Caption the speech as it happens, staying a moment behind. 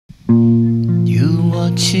You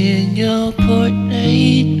watching your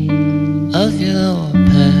portrait of your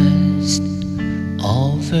past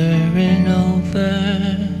over and over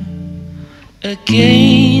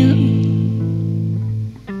again.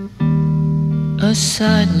 A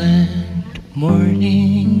silent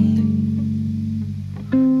morning.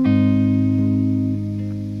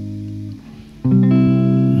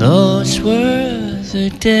 Those were the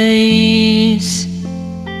days,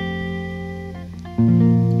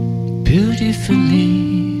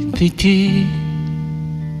 beautifully pretty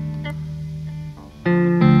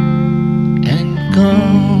and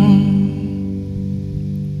gone.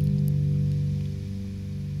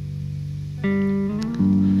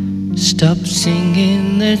 Stop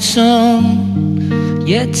singing that song,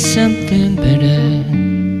 yet something better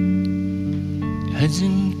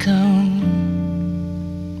hasn't come.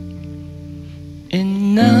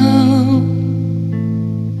 And now,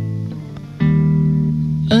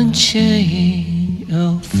 unchain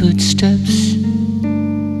your footsteps.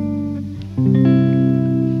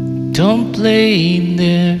 Don't blame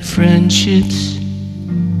their friendships.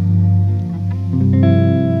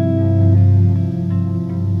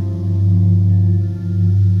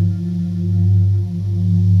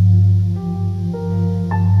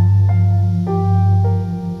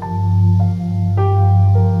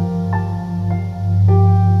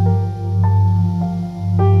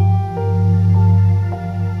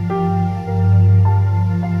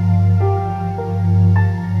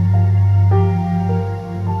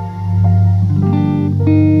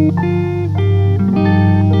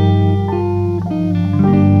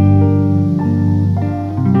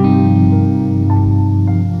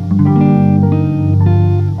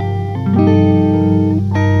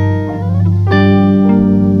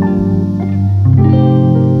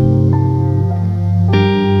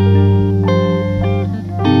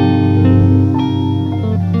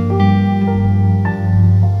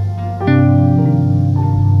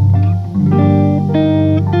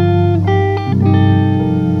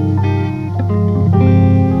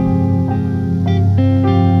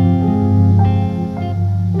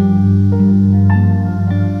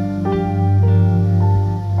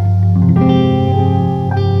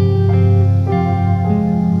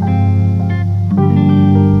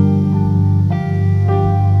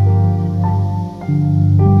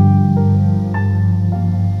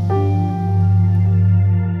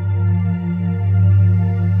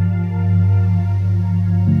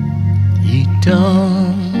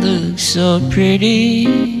 Don't look so pretty,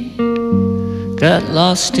 got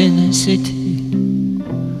lost in the city.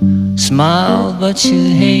 Smile but you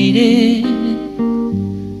hate it,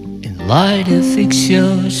 and lie to fix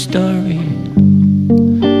your story.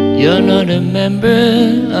 You're not a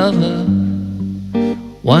member of a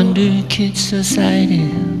Wonder Kid society.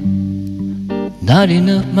 Not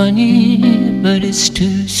enough money, but it's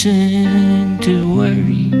too soon to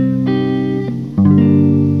worry.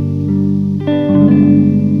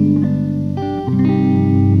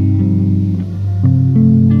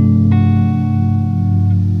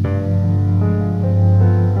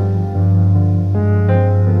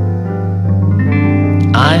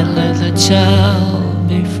 I let the child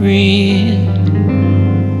be free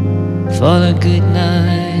for the good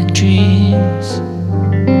night dreams.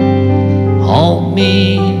 Hold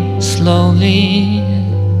me slowly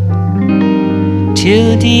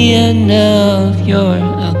till the end of your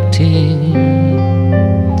octave.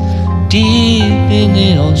 Deep in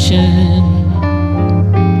the ocean,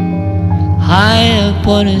 high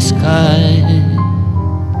upon the sky,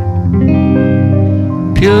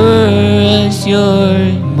 pure as your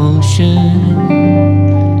emotion,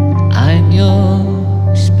 I'm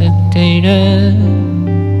your spectator.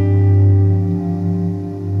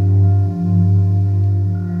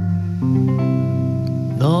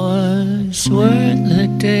 Those were the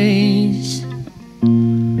days,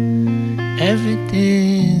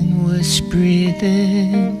 everything was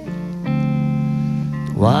breathing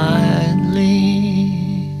wildly.